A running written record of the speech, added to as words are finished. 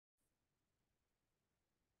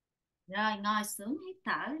Rồi ngồi xuống hít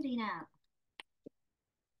thở đi nào.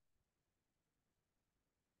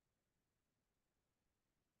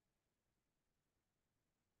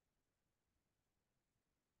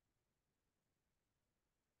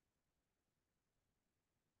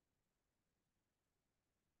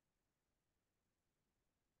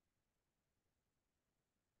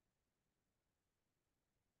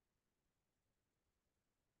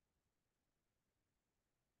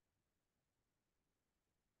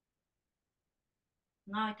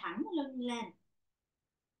 Ngồi thẳng lưng lên,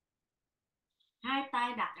 hai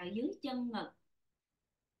tay đặt ở dưới chân ngực.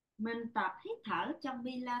 Mình tập hít thở trong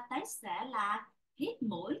Pilates sẽ là hít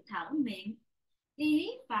mũi thở miệng. Khi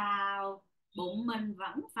hít vào, bụng mình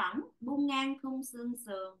vẫn phẳng buông ngang khung xương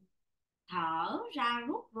sườn. Thở ra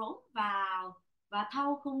rút rốn vào và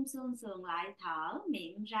thâu khung xương sườn lại, thở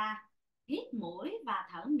miệng ra. Hít mũi và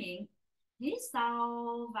thở miệng. Hít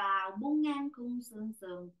sâu vào buông ngang khung xương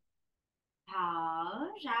sườn. Thở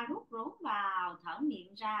ra rút rốn vào, thở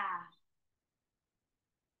miệng ra.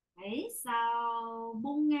 Hít sâu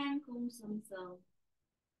buông ngang khung xương sườn.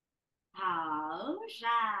 Thở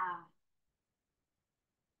ra.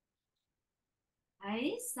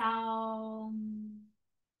 Hít sâu.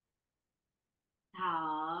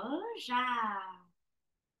 Thở ra.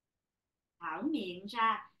 Thở miệng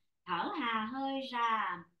ra. Thở hà hơi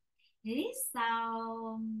ra. Hít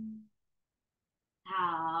sâu.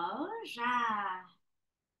 Thở ra.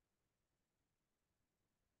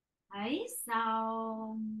 Hít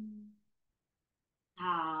sâu.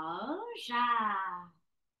 Thở ra.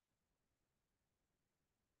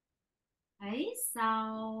 Hít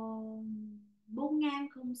sâu buông ngang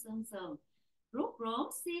khung xương sườn, rút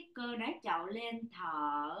rốn siết cơ đáy chậu lên,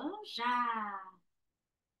 thở ra.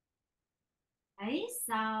 Hít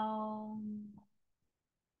sâu.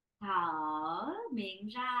 Thở miệng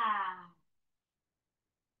ra.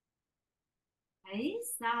 Hít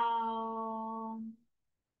sâu.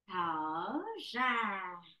 Thở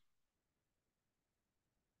ra.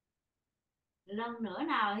 Lần nữa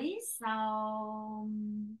nào, hít sâu.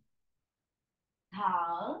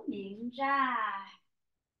 Thở miệng ra.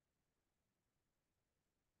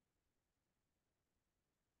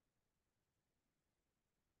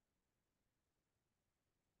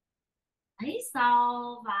 Hít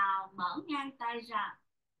sâu vào, mở ngang tay ra,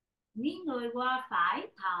 nghiêng người qua phải,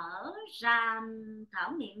 thở ra. Thở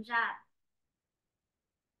miệng ra.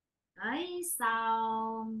 Hít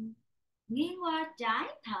sâu. Nghiêng qua trái,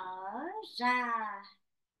 thở ra.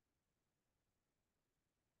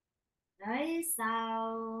 Hít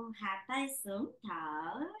sâu. Hạ tay xuống,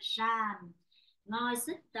 thở ra. Ngồi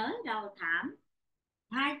xích tới đầu thảm,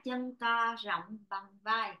 hai chân co rộng bằng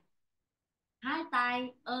vai, hai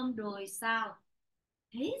tay ôm đùi sau.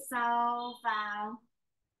 Hít sâu vào,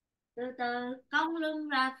 từ từ cong lưng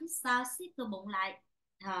ra phía sau, siết cơ bụng lại,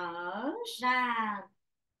 thở ra.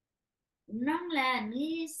 Nâng lên,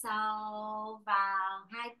 hít sâu vào,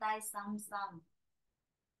 hai tay song song,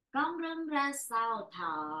 cong lưng ra sau,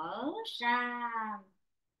 thở ra.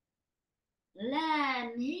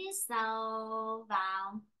 Lên, hít sâu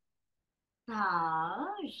vào, thở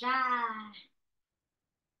ra.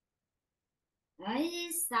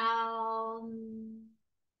 Hít sâu.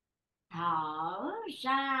 Thở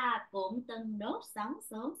ra, cuộn từng đốt sống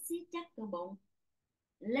xuống, siết chặt cơ bụng.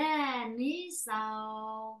 Lên, hít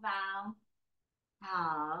sâu vào,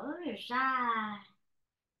 thở ra.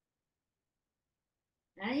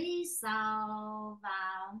 Hít sâu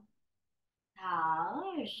vào, thở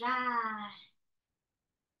ra.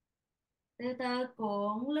 Từ từ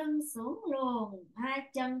cuộn lưng xuống luôn, hai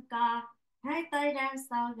chân co, hai tay ra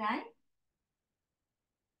sau gáy.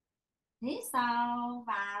 Hít sâu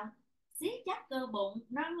vào, siết chặt cơ bụng,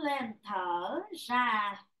 nâng lên, thở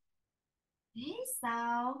ra. Hít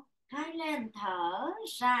sâu, hai lên, thở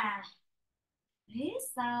ra. Hít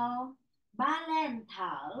sâu, ba lên,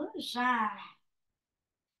 thở ra.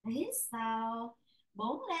 Hít sâu,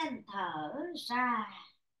 bốn lên, thở ra.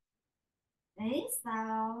 Hít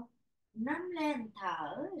sâu, năm lên,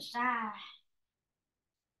 thở ra.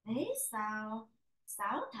 Hít sâu,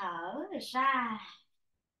 sáu, thở ra.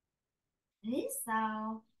 Hít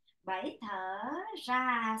sâu, bảy, thở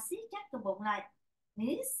ra, siết chặt cơ bụng lại.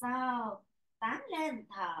 Hít sâu, tám lên,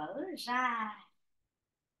 thở ra.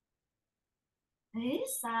 Hít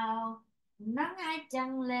sâu, nâng hai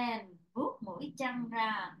chân lên, vuốt mũi chân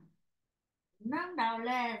ra, nâng đầu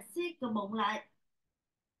lên, siết cơ bụng lại.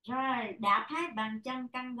 Rồi đạp hai bàn chân,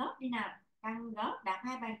 căng gót đi nào, căng gót, đạp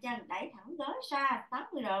hai bàn chân, đẩy thẳng gối ra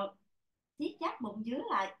 80 độ, siết chặt bụng dưới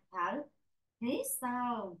lại, thở. Hít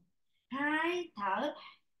sâu, hai, thở.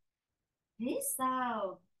 Hít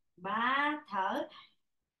sâu, ba, thở.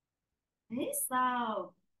 hít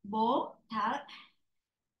sâu. 4, thở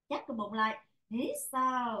chắc cái bụng lại, hít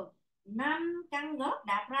sâu. 5, căng gót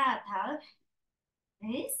đạp ra, thở,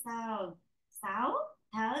 hít sâu. 6,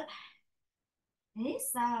 thở, hít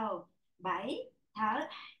sâu. 7, thở,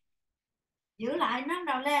 giữ lại, nâng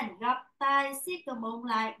đầu lên, gập tay, siết cơ bụng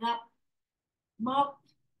lại, gập. 1,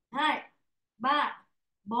 2, 3,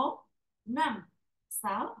 4, 5,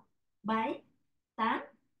 6, 7, 8,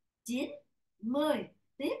 9, 10.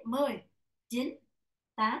 Tiếp 10, 9,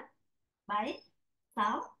 8, 7,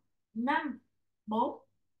 6, 5, 4,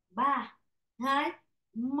 3, 2,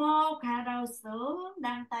 1. Hạ đầu xuống,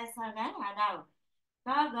 đăng tay sau gáy, hạ đầu.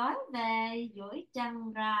 Co gối về, duỗi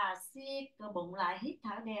chân ra, siết cơ bụng lại, hít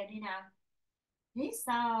thở đều đi nào. Hít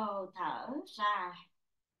sâu, thở ra.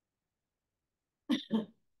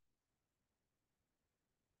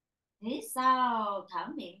 Hít sâu, thở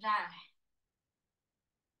miệng ra.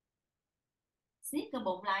 Siết cơ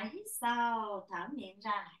bụng lại, hít sâu, thở miệng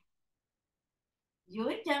ra.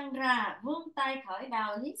 Duỗi chân ra, vươn tay khởi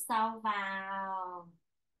đầu, hít sâu vào.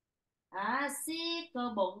 Siết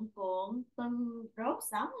cơ bụng, cuộn từng đốt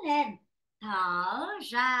sống lên, thở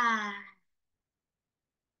ra.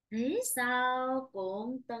 Hít sâu,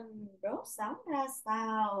 cuộn từng đốt sống ra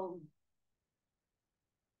sau,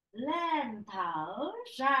 lên, thở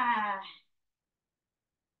ra.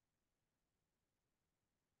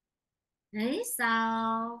 Hít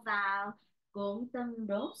sâu vào, cuộn từng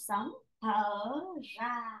đốt sống, thở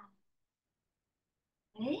ra.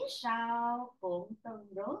 Hít sâu, cuộn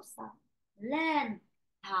từng đốt sống, lên,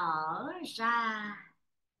 thở ra.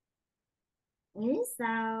 Hít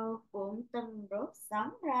sâu, cuộn từng đốt sống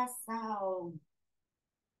ra sau,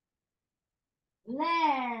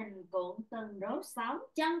 lên, cuộn từng đốt sống,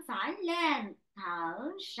 chân phải lên,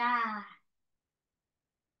 thở ra.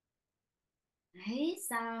 Hít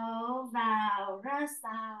sâu vào, ra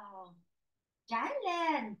sau, trái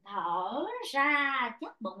lên, thở ra,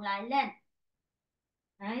 chắc bụng lại lên.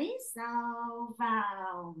 Hít sâu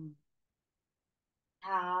vào,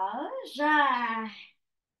 thở ra,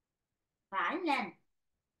 phải lên.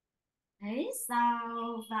 Hít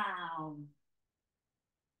sâu vào,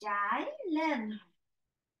 trái lên.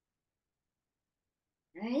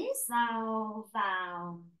 Hít sâu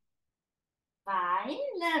vào, phải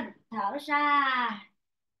lên, thở ra.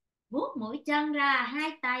 Vuốt mũi chân ra,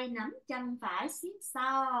 hai tay nắm chân phải, siết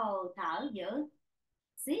sâu, thở giữ.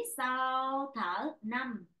 Siết sâu, thở.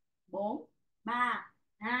 5, 4, 3,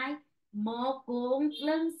 2, 1. Cuộn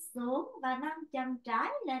lưng xuống và nâng chân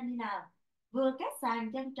trái lên đi nào. Vừa cách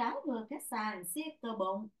sàn, chân trái vừa cách sàn, siết cơ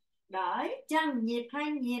bụng. Đổi chân, nhịp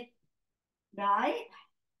 2 nhịp. Đổi,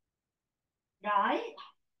 đổi,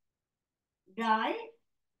 đổi,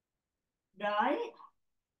 đổi,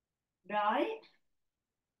 đổi,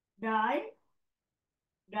 đổi,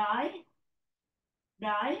 đổi,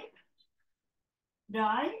 đổi,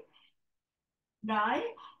 đổi,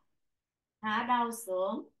 đổi. Hạ đầu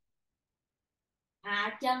xuống,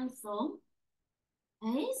 hạ chân xuống.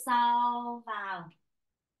 Hít sâu vào,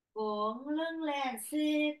 cuộn lưng lên,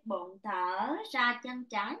 siết bụng, thở ra, chân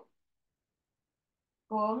trái.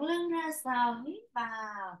 Cuộn lưng ra sau, hít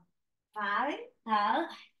vào, phải, thở.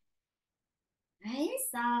 Hít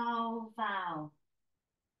sâu vào,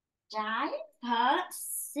 trái, thở,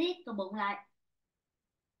 siết cái bụng lại.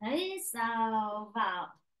 Hít sâu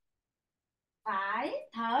vào, phải,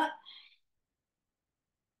 thở.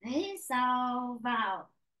 Hít sâu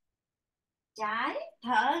vào, trái,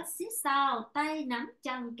 thở, siết sâu, tay nắm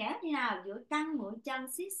chân kéo đi nào, duỗi căng mũi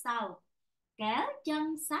chân, siết sâu, kéo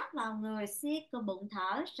chân sát vào người, siết cơ bụng,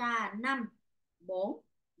 thở ra. 5, 4,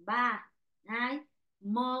 3, 2,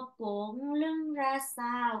 1. Cuộn lưng ra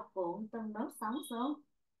sau, cuộn từng đốt sống xuống.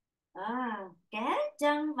 Kéo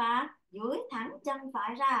chân và duỗi thẳng chân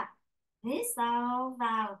phải ra. Hít sâu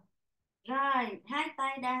vào, rồi hai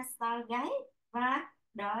tay đan sau gáy và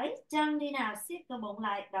đổi chân đi nào, siết cơ bụng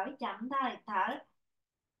lại, đổi chậm thôi, thở.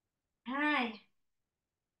 2,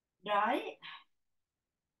 đổi.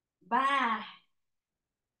 3,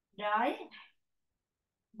 đổi.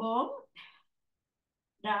 4,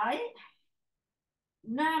 đổi.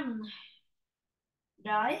 5,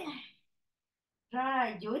 đổi.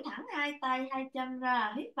 Rồi duỗi thẳng hai tay hai chân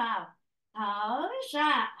ra, hít vào, thở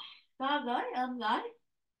ra, co gối ôm gối.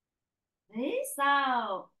 Hít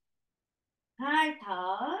sâu, hai,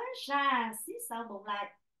 thở ra, siết sâu bụng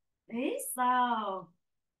lại. Hít sâu.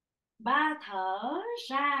 3, thở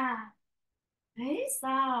ra. Hít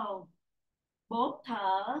sâu. 4,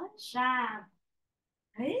 thở ra.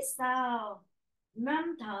 Hít sâu.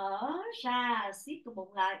 5, thở ra, siết cái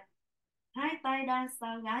bụng lại, hai tay đan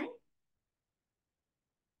sau gáy.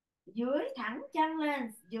 Duỗi thẳng chân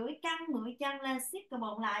lên, duỗi căng mũi chân lên, siết cơ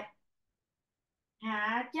bụng lại.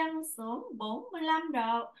 Hạ chân xuống 45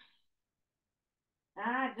 độ.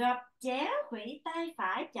 Gập chéo khuỷu tay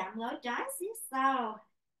phải chạm gối trái, siết sau.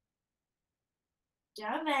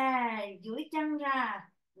 Trở về, duỗi chân ra,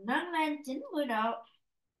 nâng lên 90 độ.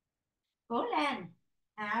 Cố lên.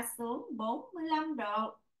 Hạ xuống 45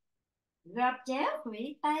 độ. Gập chéo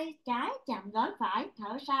khuỷu tay trái chạm gối phải,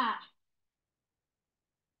 thở ra.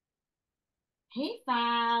 Hít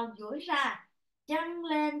vào, duỗi ra, chân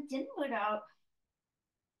lên 90 độ.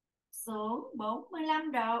 Xuống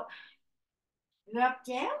 45 độ. Gập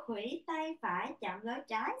chéo khuỷu tay phải chạm gối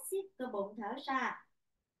trái, siết cơ bụng, thở ra.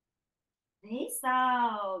 Hít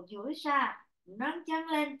sâu, duỗi ra, nâng chân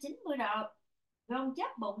lên 90 độ. Gồng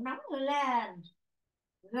chắc bụng, nóng người lên.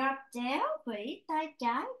 Gập chéo khuỷu tay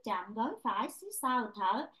trái chạm gối phải, siết sâu,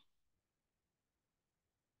 thở.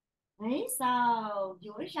 Hít sâu,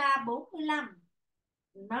 duỗi ra 45.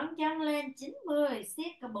 Nâng chân lên 90,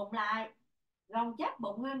 siết cơ bụng lại. Gồng chắc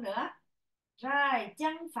bụng hơn nữa. Rồi,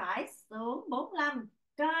 chân phải xuống 45.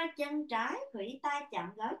 Co chân trái, khuỷu tay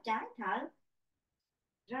chạm gối trái, thở.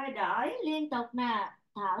 Rồi đổi liên tục nè,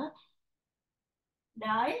 thở.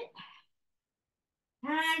 Đổi.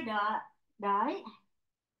 Hai đổi. Đổi.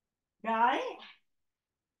 Đổi.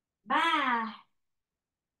 Ba.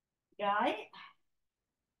 Đổi.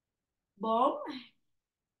 Bốn.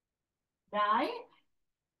 Đổi.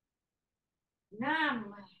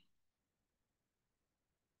 Năm.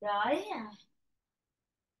 Đổi.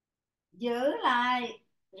 Giữ lại.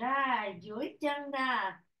 Ra, duỗi chân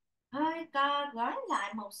ra, hơi co gói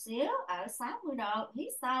lại một xíu ở 60 độ.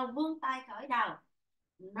 Hít sâu, vươn tay khởi đầu,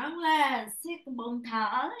 nâng lên, siết bụng,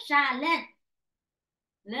 thở ra. Lên.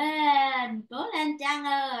 Lên, cố lên Trang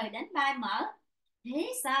ơi, đánh vai mở. Hít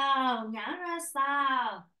sâu, nhỏ ra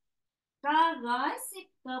sau, co gói, siết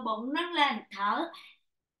cơ bụng, nâng lên, thở.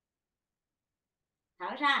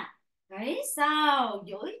 Thở ra. Hít sâu,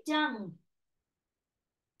 duỗi chân,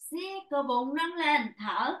 siết cơ bụng, nâng lên,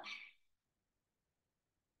 thở.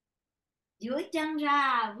 Duỗi chân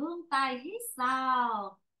ra, vươn tay, hít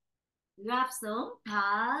sâu, gập xuống,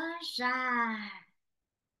 thở ra.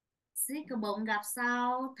 Siết cơ bụng, gập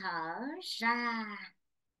sâu, thở ra.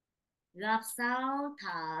 Gập sâu,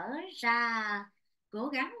 thở ra. Cố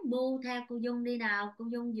gắng bu theo cô Dung đi nào. Cô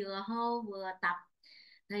Dung vừa hô vừa tập,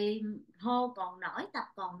 thì hô còn nổi, tập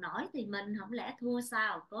còn nổi, thì mình không lẽ thua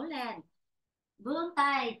sao. Cố lên. Vươn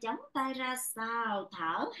tay, chống tay ra sau,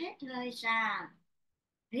 thở hết hơi ra.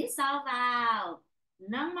 Hít sâu vào,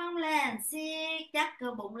 nâng mông lên, siết chắc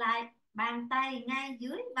cơ bụng lại. Bàn tay ngay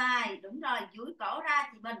dưới vai, đúng rồi, duỗi cổ ra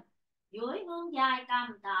thì mình duỗi hướng dài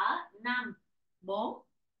cầm, thở. 5, 4,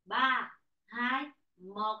 3, 2,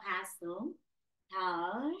 1, hạ xuống,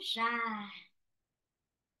 thở ra.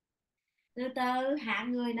 Từ từ hạ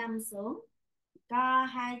người nằm xuống, co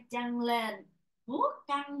hai chân lên, vuốt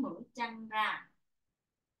căng mũi chân ra.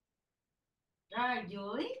 Rồi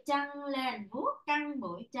duỗi chân lên, vuốt căng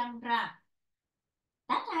mũi chân ra.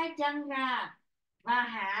 Tách hai chân ra và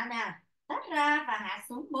hạ nè. Tách ra và hạ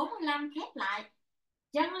xuống 45, khép lại.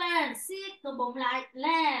 Chân lên, siết cơ bụng lại,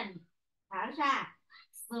 lên. Thở ra.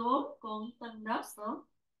 Xuống, cuộn từng đốt xuống.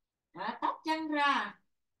 Rồi tách chân ra.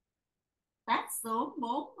 Tách xuống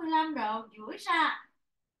 45 độ, duỗi ra.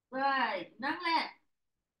 Rồi, nâng lên.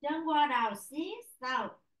 Chân qua đầu, siết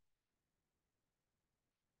sau.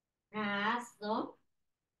 Hạ xuống.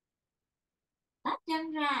 Tách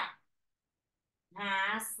chân ra.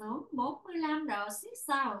 Hạ xuống 45 độ, siết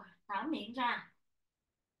sau. Thở miệng ra.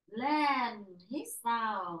 Lên, hít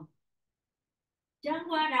sau. Chân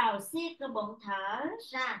qua đầu, siết cơ bụng, thở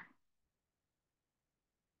ra.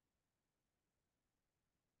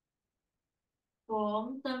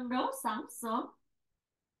 Cuộn từng đốt sóng xuống.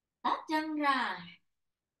 Tách chân ra.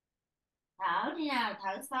 Thở đi nào,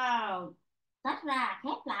 thở sâu. Tách ra,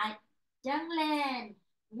 khép lại. Chân lên,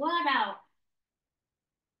 qua đầu.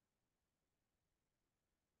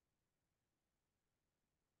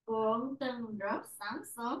 Cuộn từng đốt sóng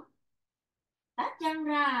xuống. Tách chân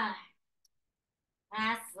ra.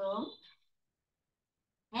 Hạ xuống.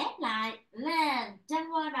 Khép lại, lên,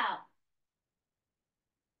 chân qua đầu.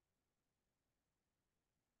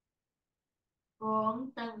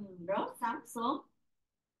 Cuộn từng đốt sóng xuống.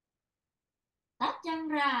 Tách chân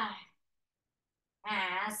ra.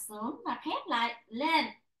 Hạ xuống và khép lại, lên.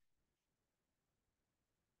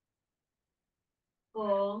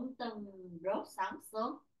 Cuộn từng đốt sóng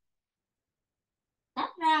xuống.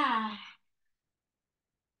 Tách ra.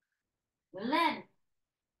 Lên.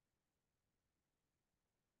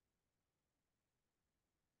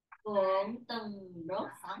 Cuộn từng đốt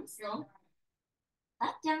sóng xuống.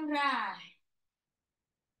 Tách chân ra,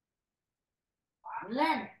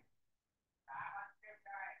 lên,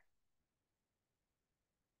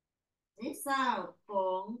 hít sâu,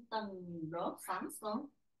 cuộn từng đốt sóng xuống,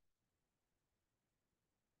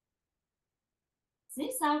 hít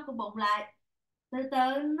sâu của bụng lại, từ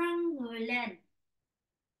từ nâng người lên,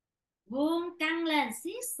 vươn căng lên,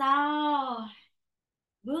 siết sâu,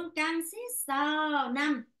 vươn căng siết sâu,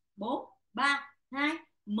 5 4 3 2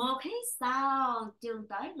 1, hít sâu, trường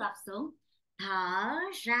tới gập xuống, thở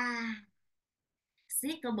ra,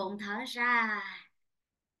 siết cơ bụng, thở ra,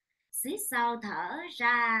 siết sâu, thở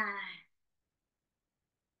ra,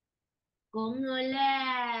 cuộn người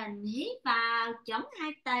lên, hít vào, chống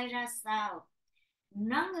hai tay ra sau,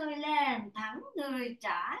 nâng người lên, thẳng người,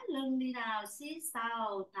 trả lưng đi nào, siết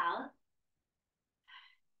sâu, thở,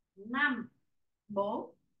 5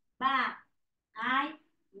 4 3 2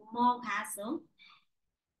 1, hạ xuống,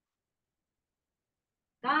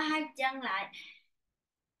 co hai chân lại,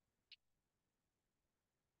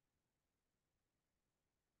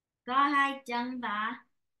 co hai chân và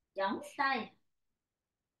chống tay,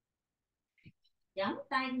 chống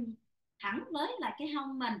tay thẳng với lại cái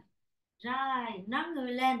hông mình, rồi nâng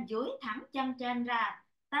người lên, duỗi thẳng chân trên ra,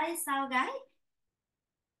 tay sau gáy,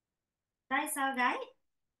 tay sau gáy,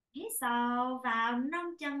 hít sâu vào,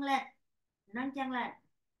 nâng chân lên, nâng chân lên,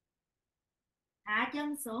 hạ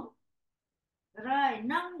chân xuống, rồi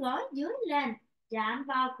nâng gối dưới lên, chạm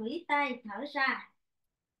vào khuỷu tay, thở ra,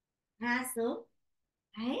 hạ xuống,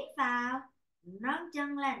 hít vào, nâng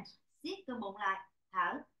chân lên, siết cơ bụng lại,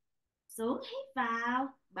 thở xuống, hít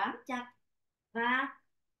vào, bám chặt và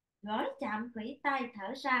gối chạm khuỷu tay,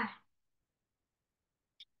 thở ra,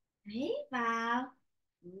 hít vào,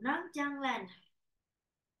 nâng chân lên,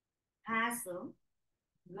 hạ xuống,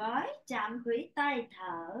 gối chạm khuỷu tay,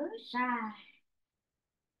 thở ra,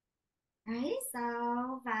 hít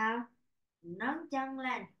sâu vào, nâng chân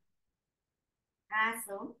lên, hạ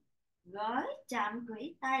xuống, gối chạm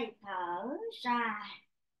khuỷu tay, thở ra,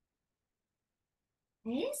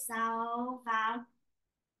 hít sâu vào,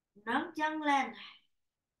 nâng chân lên,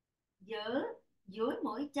 giữ duỗi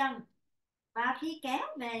mũi chân, và khi kéo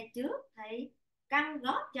về trước thì căng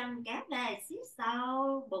gót chân kéo về, siết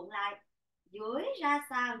sâu bụng lại, duỗi ra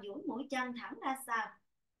sau, duỗi mũi chân thẳng ra sau,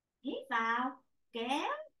 hít vào,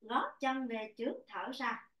 kéo gót chân về trước, thở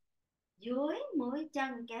ra, duỗi mũi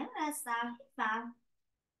chân kéo ra sau, hít vào,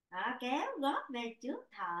 đó, kéo gót về trước,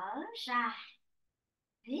 thở ra,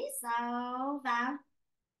 hít sâu vào,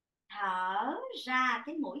 thở ra,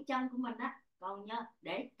 cái mũi chân của mình á, còn nhớ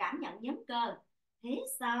để cảm nhận nhóm cơ, hít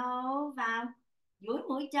sâu vào, duỗi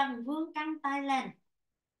mũi chân, vươn căng tay lên,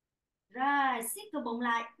 rồi siết cơ bụng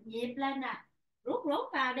lại, nhịp lên nè, rút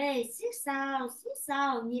rút vào đi, siết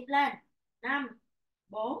sâu, nhịp lên, 5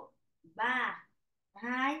 4 3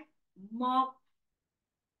 2 1,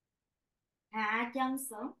 hạ chân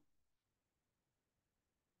xuống,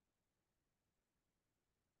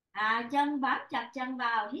 hạ chân bám chặt chân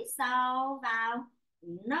vào, hít sâu vào,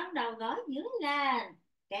 nâng đầu gối dưới lên,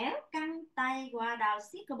 kéo căng tay qua đầu,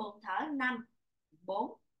 siết cơ bụng, thở, 5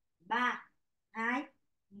 4 3 2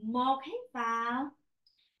 1, hít vào,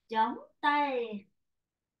 chống tay,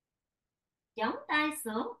 chống tay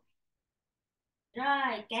xuống,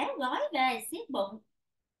 rồi kéo gối về, siết bụng,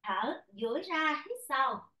 thở, duỗi ra, hít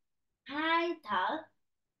sâu, 2 thở,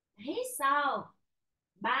 hít sâu,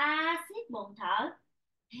 3 siết bụng, thở,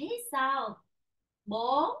 hít sâu,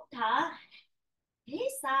 4 thở,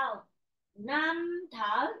 hít sâu, 5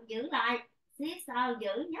 thở, giữ lại, siết sâu,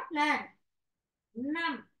 giữ, nhấc lên,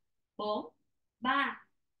 5 4 3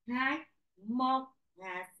 2 1,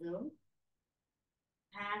 hạ xuống,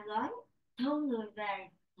 hạ gối, thu người về,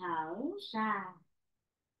 thở ra,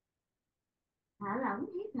 thở lỏng,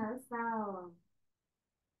 hít thở sâu,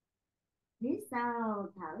 hít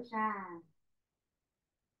sâu, thở ra,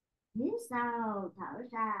 hít sâu, thở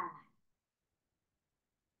ra,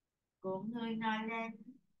 cuộn người ngồi lên,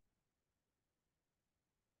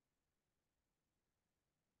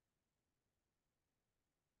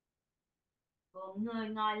 cuộn người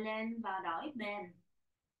ngồi lên và đổi bên,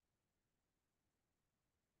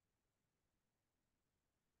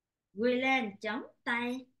 quỳ lên, chống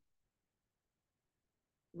tay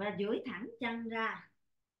và duỗi thẳng chân ra,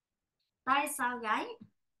 tay sau gáy,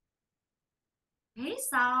 hít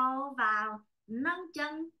sâu vào, nâng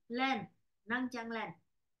chân lên, nâng chân lên,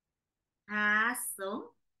 hạ xuống,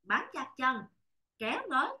 bám chặt chân, kéo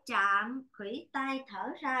gối chạm khuỷu tay, thở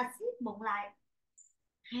ra, siết bụng lại,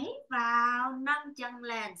 hít vào, nâng chân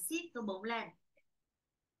lên, siết cơ bụng lên,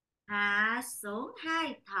 hạ xuống,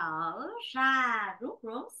 2 thở ra, rút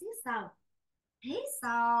rốn, siết sâu, hít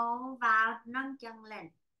sâu vào, nâng chân lên,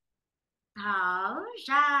 thở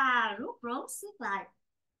ra, rút rốn siết lại,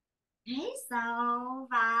 hít sâu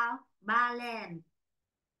vào, 3 lên,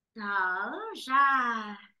 thở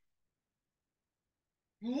ra,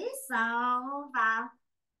 hít sâu vào,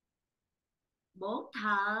 4,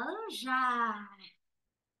 thở ra,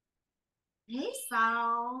 hít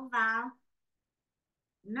sâu vào,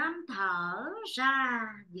 5, thở ra,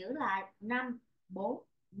 giữ lại, 5, 4,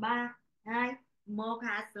 3, 2, 1,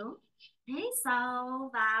 hạ xuống, hít sâu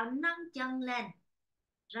vào, nâng chân lên.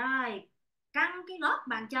 Rồi, căng cái gót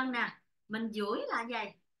bàn chân nè, mình duỗi là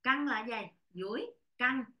vậy, căng là vậy, duỗi,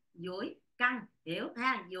 căng, hiểu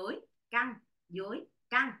ha, duỗi, căng, duỗi,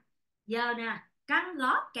 căng. Giờ nè, căng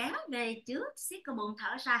gót kéo về trước, siết cơ bụng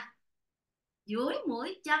thở ra, duỗi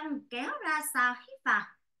mũi chân kéo ra sau, hít vào,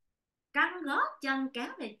 căng gót chân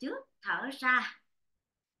kéo về trước, thở ra,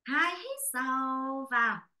 2, hít sâu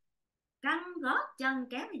vào, căng gót chân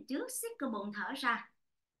kéo về trước, siết cơ bụng thở ra,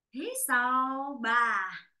 hít sâu,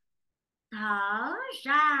 3, thở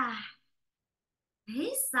ra,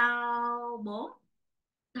 hít sâu, 4,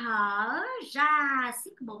 thở ra,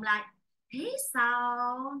 siết bụng lại, hít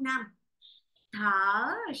sâu, 5,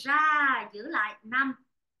 thở ra, giữ lại, 5,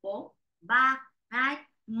 4, 3, 2,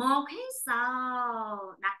 1, hít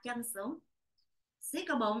sâu, đặt chân xuống, siết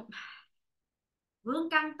cơ bụng, vươn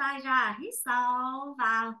căng tay ra, hít sâu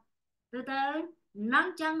vào, từ từ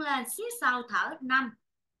nâng chân lên, siết sâu, thở, 5,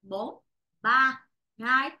 4, 3,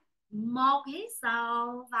 2, 1, hít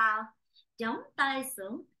sâu vào, chống tay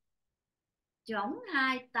xuống, chống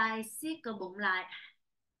hai tay, siết cơ bụng lại,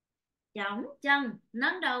 chống chân,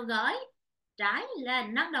 nâng đầu gối trái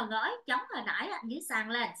lên, nâng đầu gối chống hồi nãy dưới sàn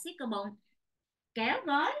lên, siết cơ bụng, kéo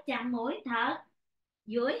gối chạm mũi, thở,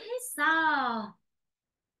 duỗi, hít sâu,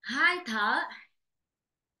 2, thở,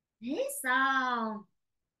 hít sâu,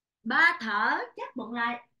 3, thở, chắc bụng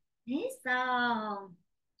lại, hít sâu,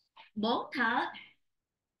 4, thở,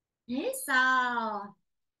 hít sâu,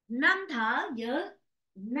 5, thở, giữ,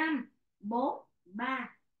 5, 4,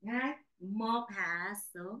 3, 2, 1, hạ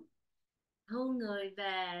xuống, thu người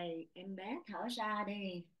về, em bé thở ra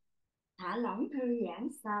đi, thả lỏng thư giãn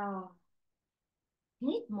sâu,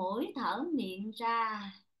 hít mũi thở miệng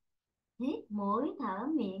ra, hít mũi thở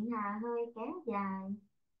miệng, hà hơi kéo dài,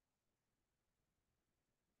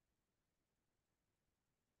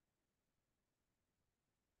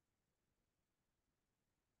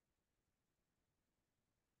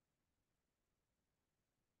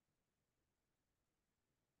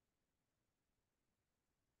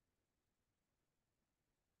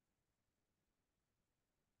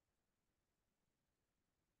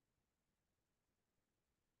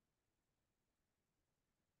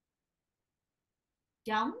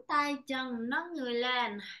 chống tay chân, nâng người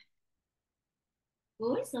lên,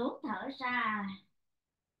 cúi xuống thở ra,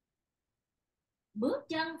 bước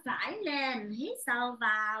chân phải lên, hít sâu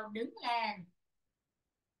vào, đứng lên,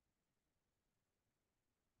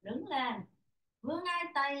 đứng lên, vươn hai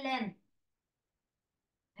tay lên,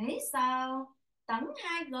 hít sâu, tấn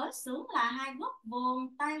hai gối xuống là hai góc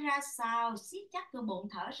vuông, tay ra sau, siết chắc cơ bụng,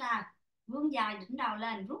 thở ra, vươn dài đỉnh đầu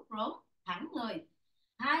lên, rút rốn, thẳng người,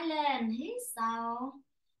 hai lên, hít sâu,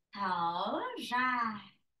 thở ra,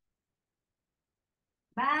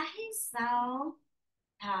 3, hít sâu,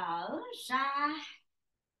 thở ra,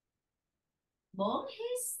 4,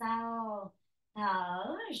 hít sâu,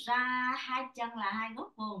 thở ra, hai chân là hai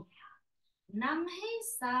góc vuông, 5, hít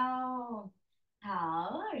sâu,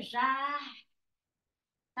 thở ra,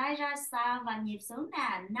 tay ra sau và nhịp xuống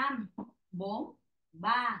nè, 5, 4,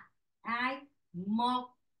 3, 2,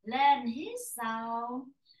 1, lên, hít sâu,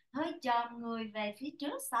 hơi chồm người về phía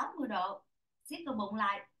trước 60 độ, siết cơ bụng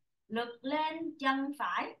lại, lực lên chân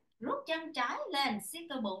phải, rút chân trái lên, siết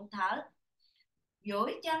cơ bụng, thở,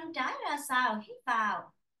 duỗi chân trái ra sau, hít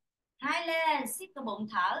vào, hai lên, siết cơ bụng,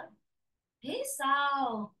 thở, hít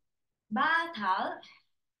sâu, 3, thở,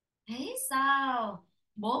 hít sâu,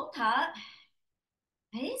 4, thở,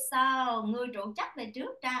 hít sâu, người trụ chắc về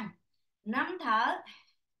trước trăng, 5, thở,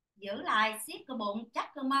 giữ lại, siết cơ bụng,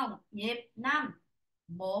 chắc cơ mông, nhịp, 5,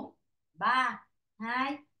 4, 3,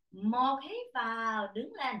 2, 1, hít vào,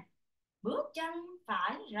 đứng lên, bước chân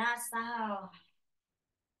phải ra sau,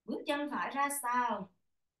 bước chân phải ra sau,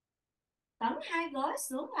 tấn hai gối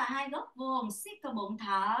xuống là hai góc vuông, siết cơ bụng,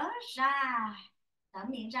 thở ra, thở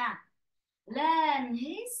miệng ra, lên,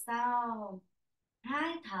 hít sâu,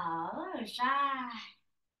 hai, thở ra,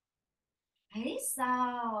 hít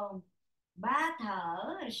sâu, 3,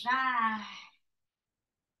 thở ra,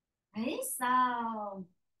 hít sâu,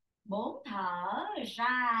 4, thở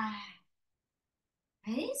ra,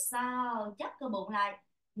 hít sâu, chắc cơ bụng lại,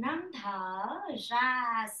 5, thở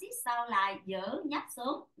ra, siết sâu lại, giữ, nhắc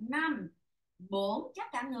xuống, 5, 4 chắc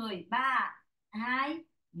cả người. 3, 2,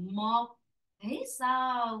 1. Hít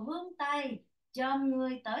sâu, vươn tay, chồm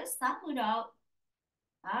người tới 60 độ.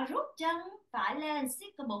 Rút chân phải lên,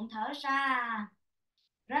 siết cơ bụng, thở ra.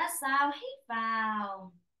 Ra sau, hít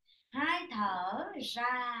vào. 2 thở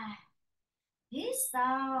ra. Hít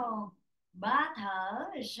sâu. 3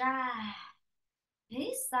 thở ra.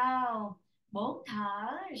 Hít sâu. 4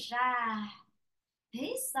 thở ra.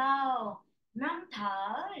 Hít sâu. 5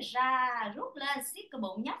 thở ra. Rút lên, siết cơ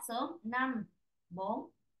bụng, nhấp xuống. 5, 4,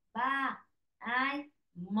 3, 2,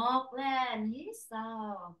 1. Lên, hít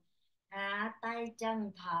sâu. Hạ tay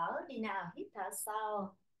chân, thở đi nào. Hít thở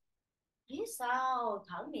sâu. Hít sâu,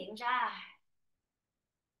 thở miệng ra.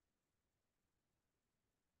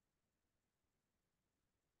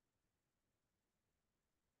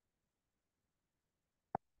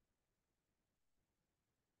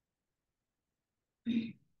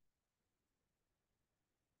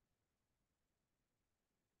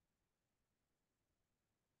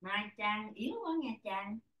 Mai Trang yếu quá nha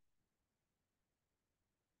Trang.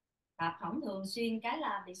 Tập không thường xuyên cái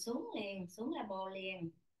là bị xuống liền, xuống là bồ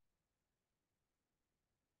liền.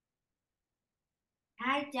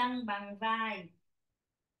 Hai chân bằng vai,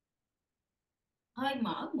 hơi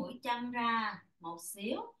mở mũi chân ra một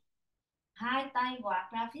xíu. Hai tay quạt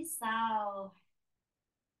ra phía sau.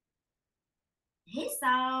 Hít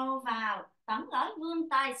sâu vào, tống gối vươn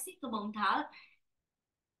tay, siết cơ bụng, thở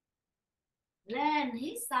lên.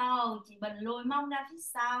 Hít sâu, chị Bình lùi mông ra phía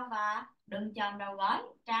sau và đừng chồm đầu gối.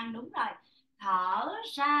 Trang đúng rồi. Thở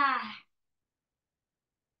ra.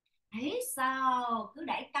 Hít sâu, cứ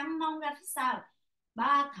đẩy căng mông ra phía sau.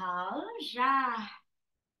 3 thở ra.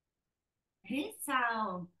 Hít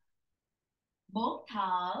sâu. 4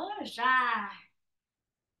 thở ra.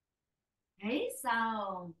 Hít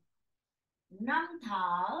sâu. 5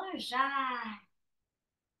 thở ra.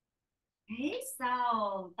 Hít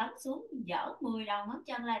sâu, tấn xuống, dỡ 10 đầu ngón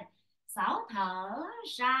chân lên. 6 thở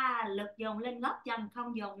ra, lực dồn lên gót chân,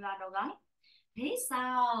 không dồn vào đầu gối. Hít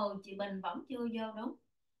sâu, chị Bình vẫn chưa vô đúng.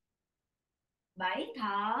 7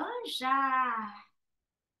 thở ra.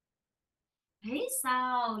 Hít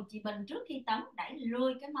sâu, chị Bình trước khi tấn đẩy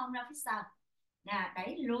lùi cái mông ra phía sau nè,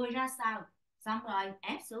 đẩy lùi ra sau, xong rồi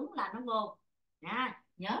ép xuống là nó vô nè.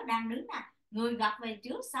 Nhớ đang đứng nè, người gập về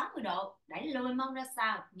trước 60 độ, đẩy lùi mông ra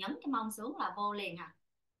sau, nhấn cái mông xuống là vô liền à.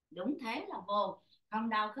 Đúng thế là vô, không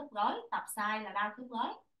đau khớp gối. Tập sai là đau khớp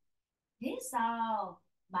gối. Hít sâu.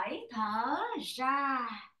 7 thở ra.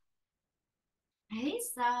 Hít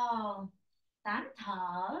sâu. 8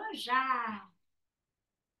 thở ra.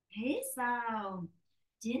 Hít sâu.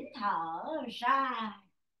 9 thở ra.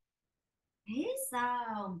 Hít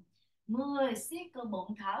sâu. 10, siết cơ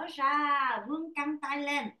bụng, thở ra, vươn căng tay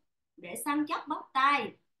lên để săn chắc bắp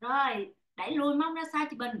tay. Rồi đẩy lùi mông ra sau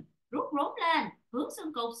chị Bình, rút rút lên, hướng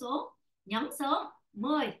xương cụt xuống, nhấn xuống.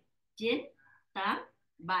 10, 9, 8,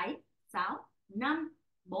 7, 6, 5,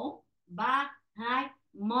 4, 3, 2,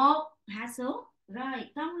 1. Hạ xuống.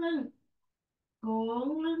 Rồi cong lưng,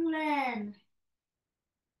 cuộn lưng lên,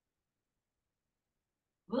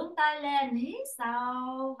 vươn tay lên. Hít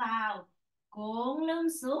sâu vào, cuộn lưng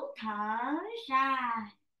xuống, thở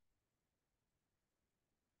ra.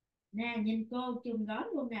 Nè nhìn cô chùm gói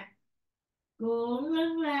luôn nè. Cuộn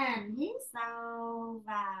lưng lên, hít sâu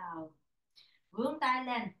vào, vươn tay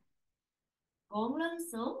lên, cuộn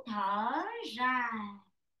lưng xuống, thở ra.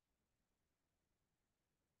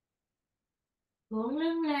 Cuộn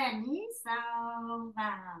lưng lên, hít sâu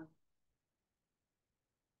vào,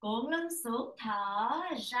 cuộn lưng xuống, thở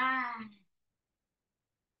ra.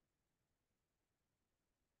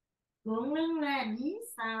 Cuộn lưng lên, hít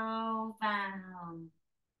sâu vào.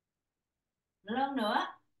 Lần nữa,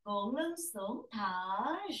 cuộn lưng xuống,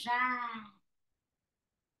 thở ra.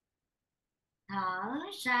 Thở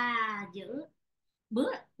ra, giữ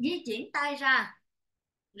bước, di chuyển tay ra.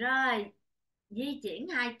 Rồi di chuyển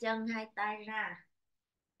hai chân hai tay ra,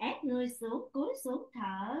 ép người xuống, cúi xuống,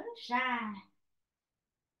 thở ra.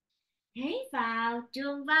 Hít vào,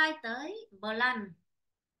 trương vai tới bờ lăn,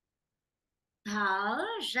 thở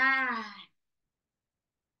ra.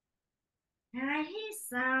 Hai, hít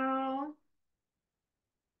sâu,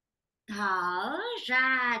 thở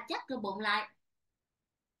ra, chắc cơ bụng lại.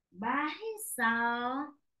 3, hít sâu,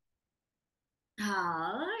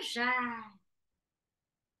 thở ra.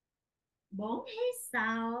 4, hít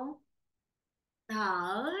sâu,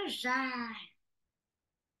 thở ra.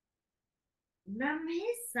 5,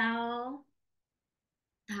 hít sâu,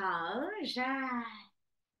 thở ra.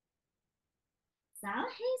 6,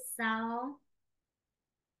 hít sâu,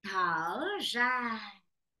 thở ra.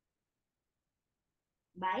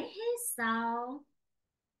 7, hít sâu,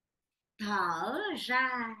 thở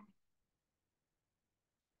ra.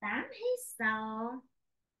 8 hít sâu,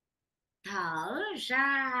 thở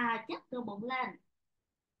ra, chắc cơ bụng lên.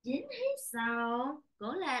 9 hít sâu,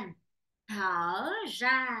 cố lên, thở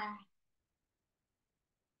ra.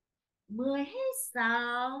 10 hít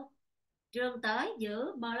sâu, trường tới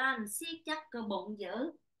giữ bờ lăn, siết chắc cơ bụng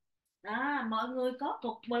giữ. Đó, mọi người có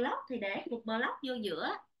cục block thì để cục block vô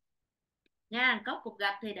giữa nha, có cục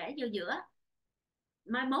gạch thì để vô giữa.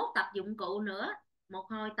 Mai mốt tập dụng cụ nữa, một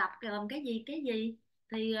hồi tập gồm cái gì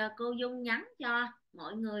thì cô Dung nhắn cho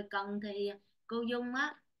mọi người cần thì cô Dung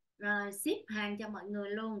á rồi ship hàng cho mọi người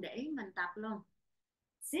luôn để mình tập luôn.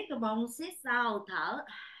 Siết cơ bụng, siết sâu thở,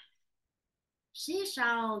 siết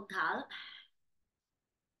sâu thở.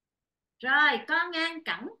 Rồi con ngang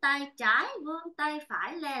cẳng tay trái, vươn tay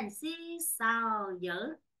phải lên, siết sâu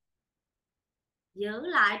giữ. Giữ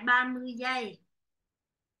lại 30 giây.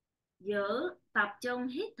 Giữ, tập trung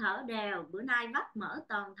hít thở đều. Bữa nay vắt mở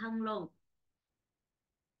toàn thân luôn.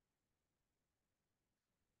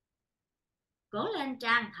 Cố lên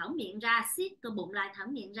Trang, thở miệng ra, siết cơ bụng lại, thở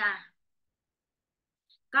miệng ra.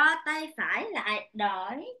 Co tay phải lại,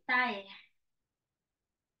 đổi tay.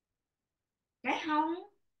 Cái hông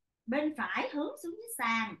bên phải hướng xuống dưới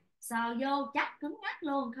sàn, sờ vô chắc cứng ngắc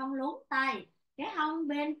luôn, không luống tay. Cái hông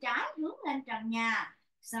bên trái hướng lên trần nhà,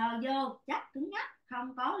 sờ vô chắc cứng ngắc,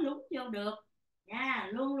 không có luống vô được nha.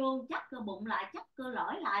 Luôn luôn chắc cơ bụng lại, chắc cơ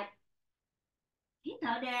lõi lại. Hít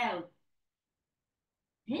thở đều,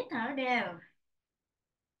 hít thở đều.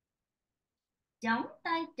 Chống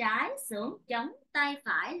tay trái xuống, chống tay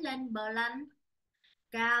phải lên bờ lăn.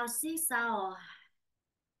 Cao siết sâu,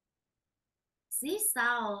 siết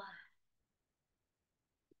sâu,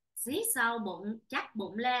 siết sâu bụng, chắc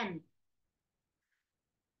bụng lên.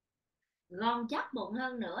 Gòn chắc bụng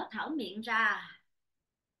hơn nữa, thở miệng ra.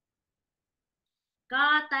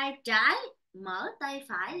 Co tay trái, mở tay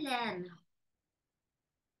phải lên.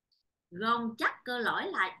 Gòn chắc cơ lõi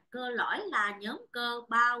lại. Cơ lõi là nhóm cơ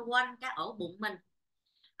bao quanh cái ổ bụng mình.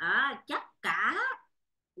 Chắc cả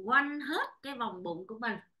quanh hết cái vòng bụng của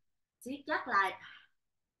mình. Siết chắc lại,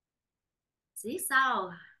 siết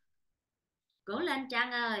sâu. Cố lên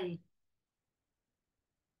Trang ơi.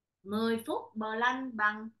 10 phút bò lăn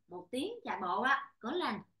bằng 1 tiếng chạy bộ á, cố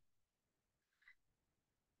lên.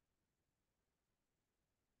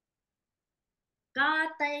 Co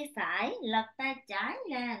tay phải, lật tay trái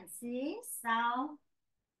lên, siết sâu.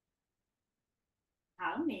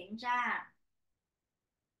 Thở miệng ra.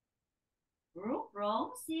 Rút rốn,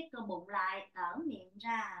 siết cơ bụng lại, thở miệng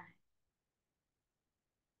ra.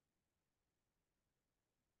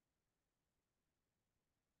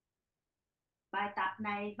 Bài tập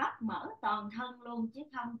này bắt mở toàn thân luôn chứ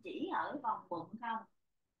không chỉ ở vòng bụng không.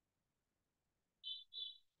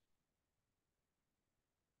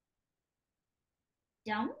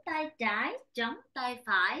 Chống tay trái, chống tay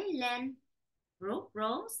phải lên. Rút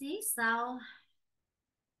rốn, siết sâu.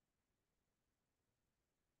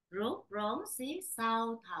 Rút rốn, siết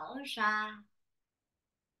sâu, thở ra.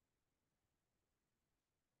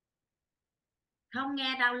 Không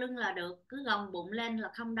nghe đau lưng là được, cứ gồng bụng lên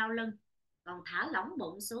là không đau lưng. Còn thả lỏng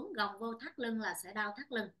bụng xuống, gồng vô thắt lưng là sẽ đau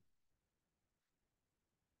thắt lưng.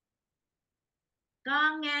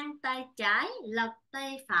 Co ngang tay trái, lật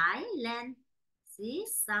tay phải lên, siết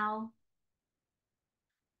sâu.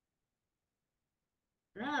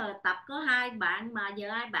 Đó, tập có 2 bạn mà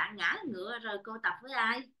giờ 2 bạn ngã ngựa rồi cô tập với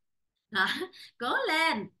ai? Đó, cố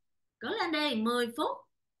lên, cố lên đi. 10 phút,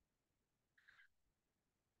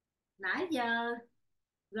 nãy giờ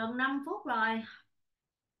gần 5 phút rồi,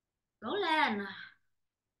 cố lên.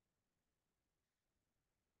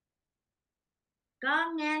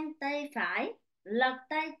 Co ngang tay phải, lật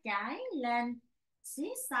tay trái lên,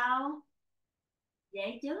 siết sâu.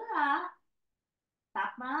 Vậy chứ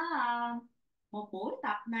tập một buổi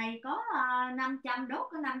tập này có 500, đốt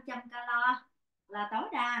có 500 calo là tối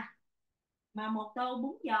đa, mà một tô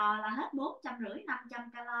bún giò là hết 450,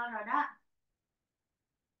 500 calo rồi đó.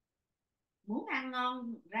 Muốn ăn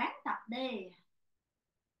ngon ráng tập đi.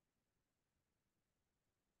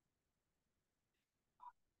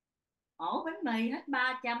 Ổ bánh mì hết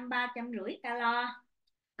 300, 350 calo.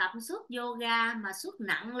 Tập suốt yoga mà suốt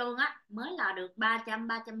nặng luôn á mới là được 300,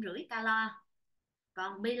 350 calo.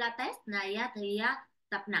 Còn Pilates này á, thì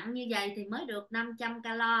tập nặng như vậy thì mới được 500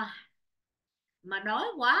 calo. Mà đói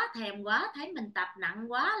quá, thèm quá, thấy mình tập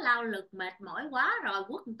nặng quá, lao lực mệt mỏi quá rồi,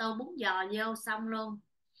 quất một tô bún giò vô xong luôn.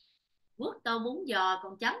 Quất tô bún giò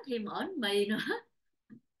còn chấm thêm ổ mì nữa.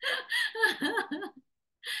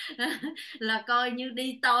 Là coi như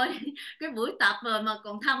đi tôi cái buổi tập rồi mà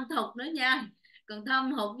còn thâm thục nữa nha. còn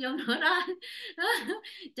thâm hụt vô nữa đó.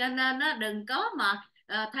 Cho nên nó đừng có mà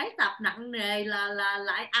thấy tập nặng nề là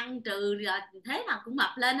lại ăn trừ, là thế nào cũng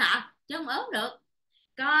mập lên hả, chứ không ốm được.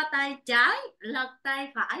 Co tay trái lật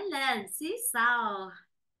tay phải lên, siết sau,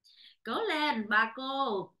 cố lên bà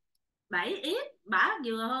cô. 7x bả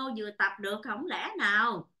vừa hô vừa tập được, không lẽ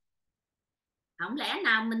nào, không lẽ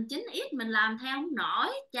nào mình 9x mình làm theo không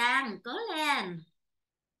nổi. Chàng cố lên,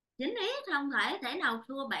 9x không thể nào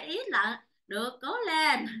thua 7x là được, cố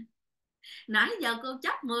lên. Nãy giờ cô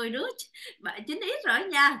chấp 10 đứa 9x rồi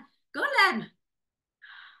nha, cố lên.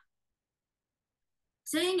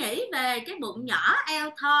 Suy nghĩ về cái bụng nhỏ eo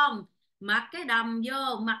thon, mặc cái đầm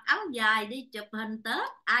vô, mặc áo dài đi chụp hình Tết,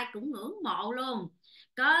 ai cũng ngưỡng mộ luôn.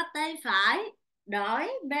 Co tay phải đổi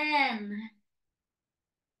bên,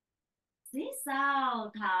 phía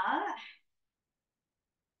sau thở.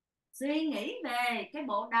 Suy nghĩ về cái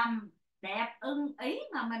bộ đầm đẹp ưng ý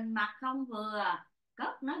mà mình mặc không vừa,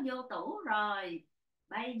 cất nó vô tủ rồi,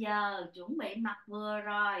 bây giờ chuẩn bị mặc vừa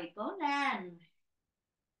rồi, cố lên.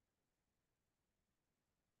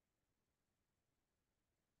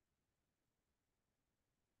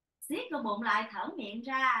 Siết cơ bụng lại, thở miệng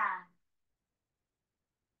ra,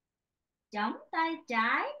 chống tay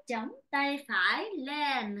trái chống tay phải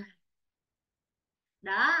lên.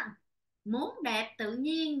 Đó, muốn đẹp tự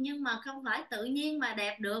nhiên nhưng mà không phải tự nhiên mà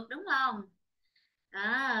đẹp được, đúng không?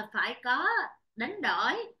 Phải có đánh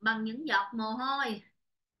đổi bằng những giọt mồ hôi,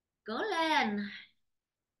 cố lên.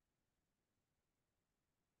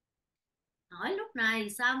 Hỏi lúc này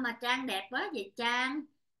sao mà Trang đẹp quá vậy Trang,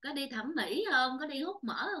 có đi thẩm mỹ không, có đi hút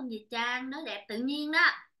mỡ không vậy Trang? Nó đẹp tự nhiên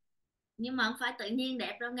đó, nhưng mà không phải tự nhiên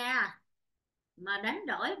đẹp đâu nha, mà đánh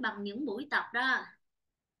đổi bằng những buổi tập đó.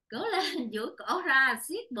 Cố lên, duỗi cổ ra,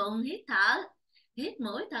 siết bụng, hít thở, hít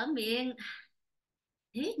mũi thở miệng,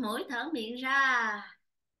 hít mũi thở miệng ra.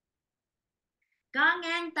 Co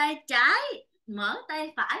ngang tay trái, mở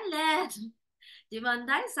tay phải lên. Chị mình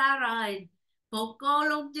thấy sao rồi, phục cô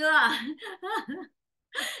luôn chưa?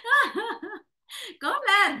 Cố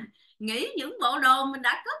lên, nghĩ những bộ đồ mình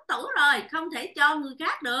đã cất tủ rồi, không thể cho người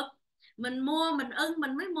khác được. Mình mua mình ưng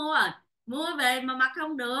mình mới mua, mua về mà mặc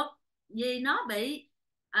không được vì nó bị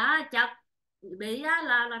chật, bị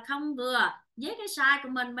là không vừa với cái size của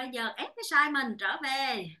mình. Bây giờ ép cái size mình trở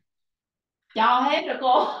về. Cho hết rồi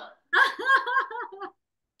cô.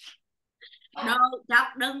 Đồ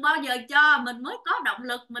chật đừng bao giờ cho, mình mới có động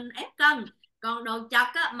lực mình ép cân. Còn đồ chật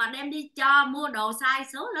mà đem đi cho mua đồ size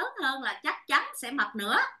số lớn hơn là chắc chắn sẽ mập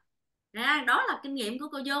nữa. Đó là kinh nghiệm của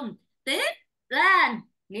cô Dung. Tiếp lên,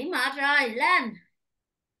 nghỉ mệt rồi, lên.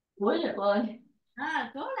 Cuối rồi cô ơi.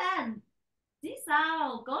 Cố lên, tiếp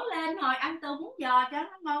sau cố lên, hồi ăn tô bún giò cho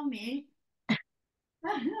nó ngon miệng.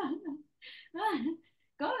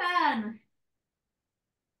 Cố lên,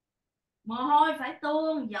 mồ hôi phải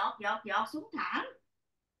tuôn giọt giọt giọt xuống thảm.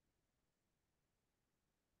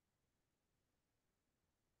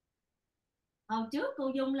 Hồi trước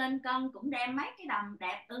cô Dung lên cân cũng đem mấy cái đầm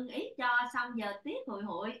đẹp ưng ý cho, xong giờ tiếc hụi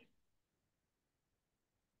hụi.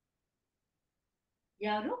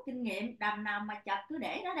 Giờ rút kinh nghiệm, đầm nào mà chật cứ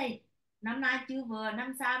để đó đi. Năm nay chưa vừa,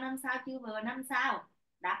 năm sau chưa vừa, năm sau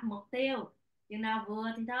đặt mục tiêu, chừng nào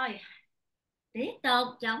vừa thì thôi. Tiếp tục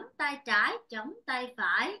chống tay trái chống tay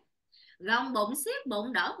phải, gồng bụng siết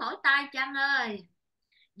bụng, đỡ mỏi tay Trăng ơi.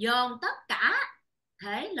 Dồn tất cả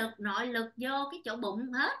thể lực nội lực vô cái chỗ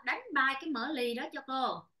bụng hết, đánh bay cái mỡ lì đó cho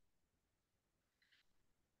cô.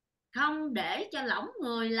 Không để cho lỏng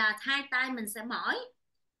người là hai tay mình sẽ mỏi.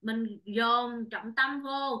 Mình dồn trọng tâm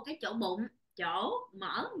vô cái chỗ bụng, chỗ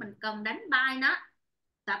mỡ mình cần đánh bay nó,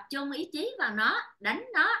 tập trung ý chí vào nó, đánh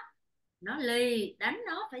nó lì, đánh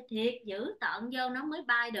nó phải thiệt giữ tợn vô nó mới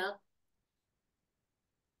bay được.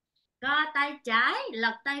 Co tay trái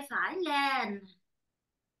lật tay phải lên.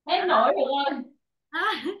 Hết nổi rồi cô ơi.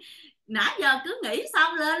 à, Nãy giờ cứ nghĩ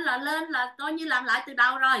xong lên là coi như làm lại từ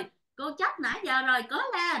đầu rồi. Cô chấp nãy giờ rồi, cố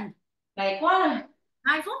lên. Mệt quá rồi.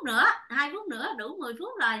 2 phút nữa, 2 phút nữa đủ 10 phút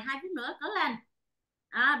rồi, 2 phút nữa cố lên.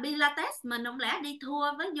 Pilates mình không lẽ đi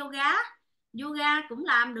thua với yoga? Yoga cũng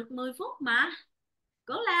làm được 10 phút mà,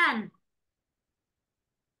 cố lên.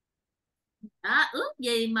 Ước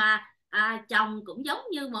gì mà chồng cũng giống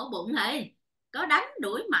như mổ bụng thì có đánh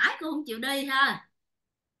đuổi mãi cũng không chịu đi ha,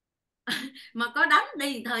 mà có đánh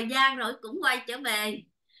đi thời gian rồi cũng quay trở về.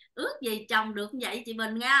 Ước gì chồng được vậy chị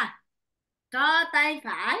Bình nha. Co tay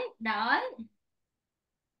phải đổi.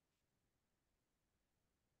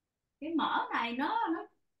 Cái mỡ này nó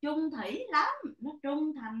trung thủy lắm, nó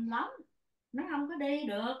trung thành lắm, nó không có đi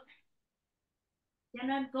được, cho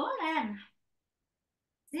nên cố lên,